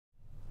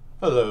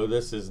Hello,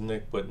 this is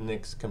Nick with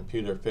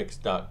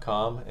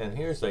NicksComputerFix.com, and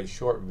here's a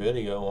short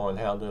video on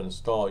how to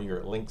install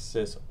your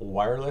Linksys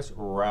wireless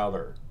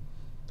router.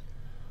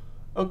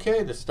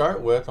 Okay, to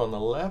start with, on the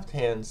left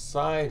hand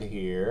side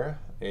here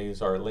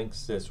is our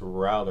Linksys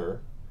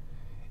router,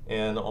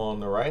 and on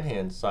the right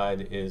hand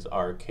side is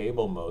our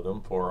cable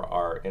modem for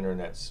our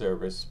internet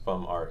service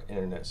from our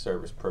internet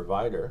service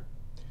provider.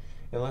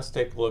 And let's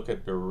take a look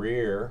at the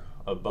rear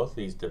of both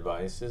these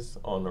devices.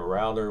 On the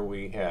router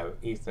we have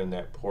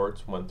Ethernet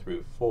ports 1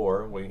 through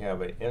 4, we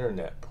have an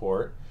internet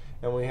port,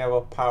 and we have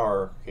a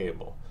power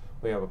cable.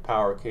 We have a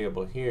power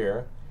cable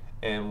here,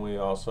 and we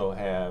also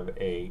have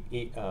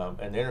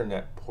an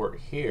internet port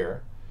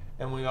here,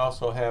 and we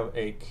also have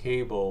a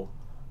cable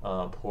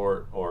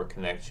port or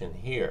connection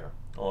here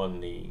on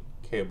the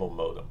cable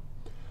modem.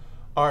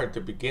 Alright, to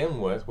begin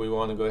with, we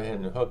want to go ahead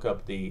and hook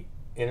up the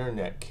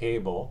internet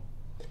cable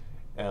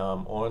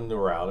on the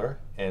router,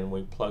 and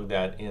we plug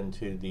that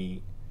into the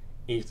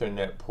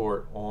Ethernet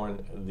port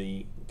on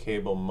the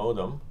cable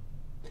modem.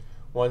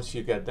 Once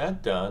you get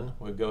that done,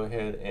 we go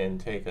ahead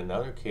and take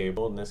another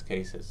cable, in this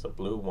case it's the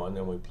blue one,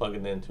 and we plug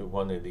it into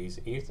one of these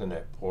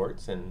Ethernet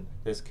ports, in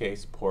this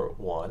case port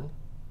 1.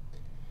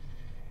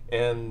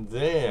 And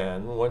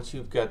then once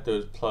you've got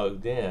those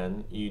plugged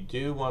in, you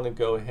do want to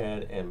go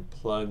ahead and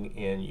plug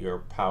in your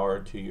power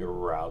to your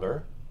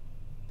router.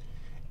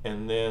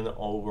 And then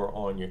over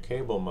on your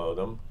cable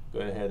modem, go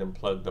ahead and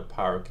plug the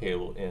power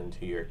cable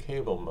into your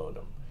cable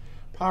modem.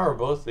 Power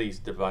both these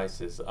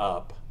devices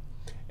up,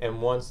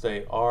 and once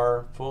they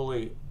are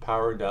fully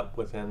powered up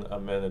within a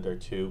minute or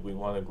two, we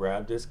want to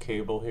grab this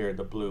cable here,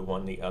 the blue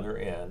one, the other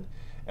end,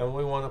 and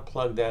we want to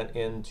plug that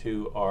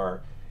into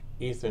our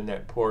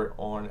Ethernet port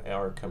on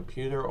our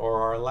computer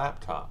or our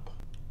laptop.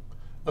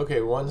 Okay,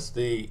 once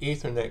the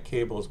Ethernet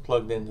cable is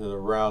plugged into the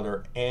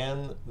router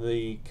and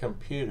the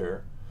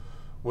computer,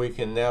 we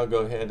can now go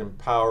ahead and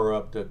power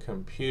up the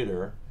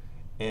computer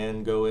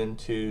and go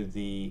into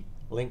the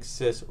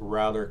Linksys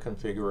router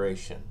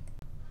configuration.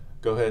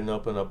 Go ahead and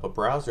open up a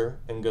browser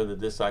and go to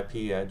this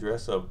IP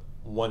address of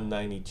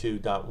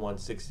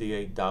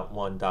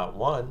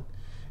 192.168.1.1,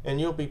 and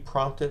you'll be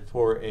prompted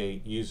for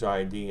a user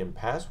ID and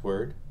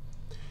password.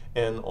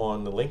 And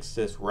on the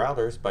Linksys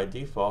routers, by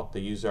default,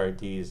 the user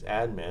ID is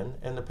admin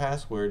and the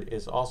password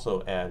is also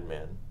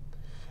admin.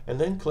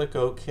 And then click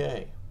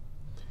OK.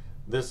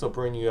 This will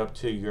bring you up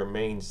to your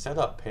main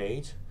setup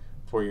page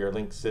for your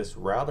Linksys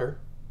router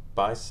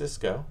by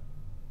Cisco.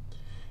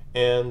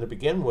 And to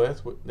begin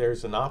with,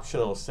 there's an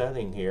optional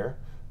setting here,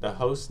 the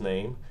host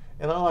name,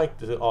 and I like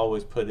to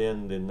always put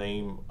in the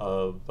name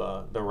of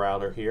the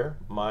router here.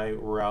 My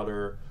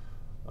router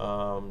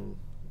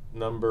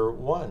number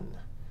 1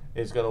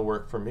 is going to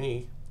work for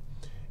me.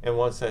 And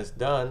once that's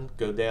done,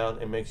 go down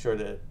and make sure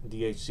that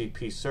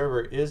DHCP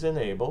server is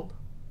enabled,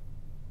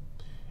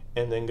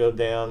 and then go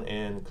down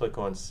and click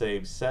on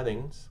Save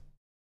Settings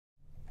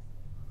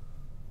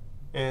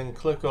and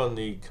click on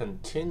the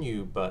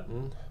Continue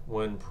button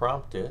when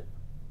prompted.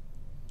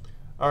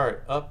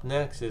 Alright, up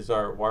next is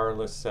our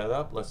wireless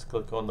setup. Let's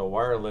click on the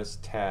wireless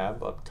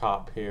tab up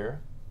top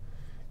here,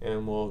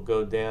 and we'll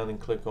go down and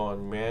click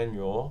on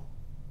Manual.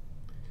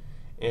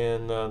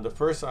 And the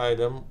first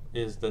item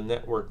is the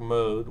network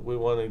mode. We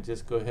want to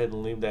just go ahead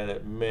and leave that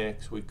at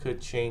mix. We could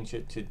change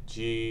it to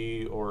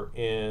G or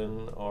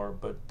N,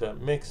 but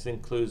mix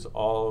includes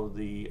all of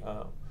the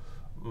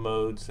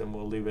modes, and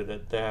we'll leave it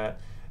at that.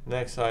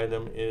 Next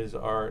item is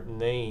our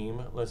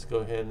name. Let's go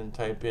ahead and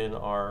type in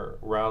our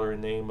router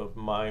name of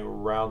my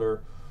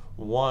router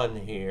 1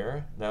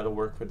 here. That'll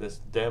work for this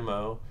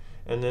demo.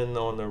 And then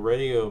on the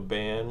radio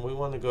band, we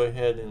want to go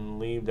ahead and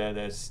leave that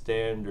as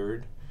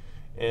standard.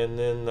 And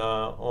then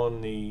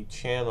on the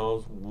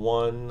channels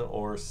 1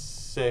 or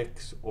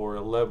 6 or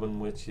 11,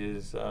 which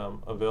is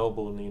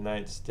available in the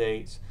United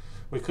States,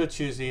 we could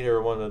choose either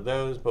one of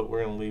those, but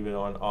we're going to leave it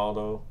on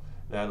auto.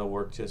 That'll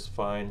work just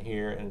fine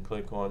here, and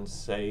click on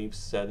Save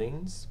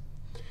Settings.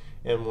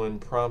 And when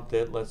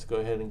prompted, let's go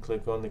ahead and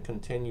click on the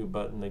Continue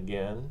button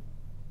again.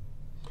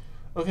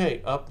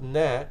 Okay, up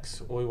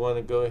next, we want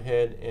to go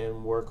ahead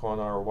and work on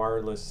our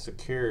wireless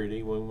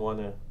security. We want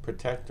to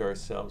protect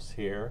ourselves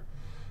here,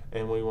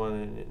 and we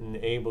want to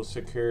enable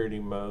security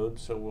mode,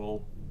 so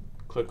we'll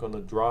click on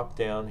the drop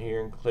down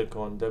here and click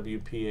on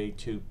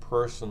WPA2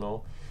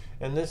 Personal,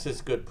 and this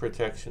is good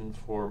protection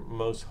for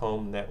most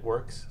home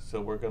networks,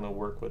 so we're going to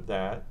work with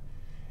that.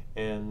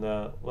 And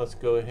let's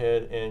go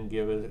ahead and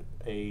give it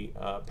a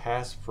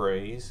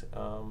passphrase.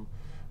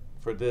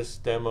 For this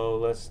demo,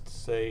 let's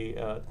say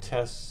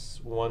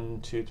test 1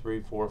 2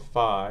 3 4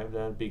 5.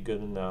 That'd be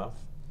good enough,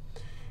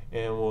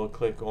 and we'll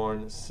click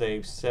on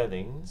Save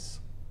Settings.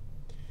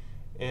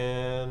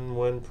 And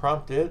when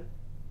prompted,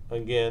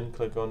 again,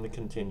 click on the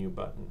Continue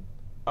button.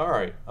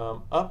 Alright,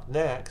 up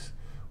next,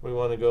 we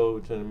want to go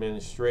to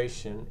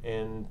administration,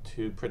 and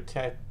to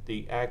protect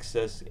the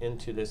access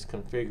into this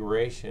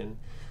configuration,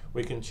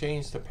 we can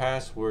change the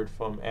password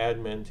from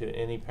admin to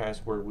any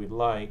password we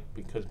like,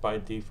 because by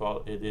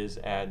default it is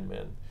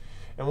admin.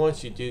 And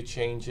once you do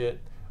change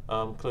it,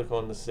 click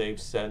on the save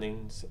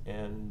settings,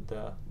 and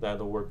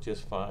that'll work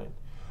just fine.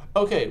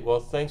 Okay, well,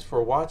 thanks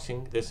for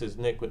watching. This is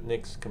Nick with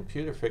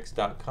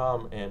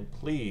NicksComputerFix.com, and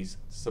please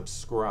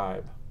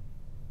subscribe.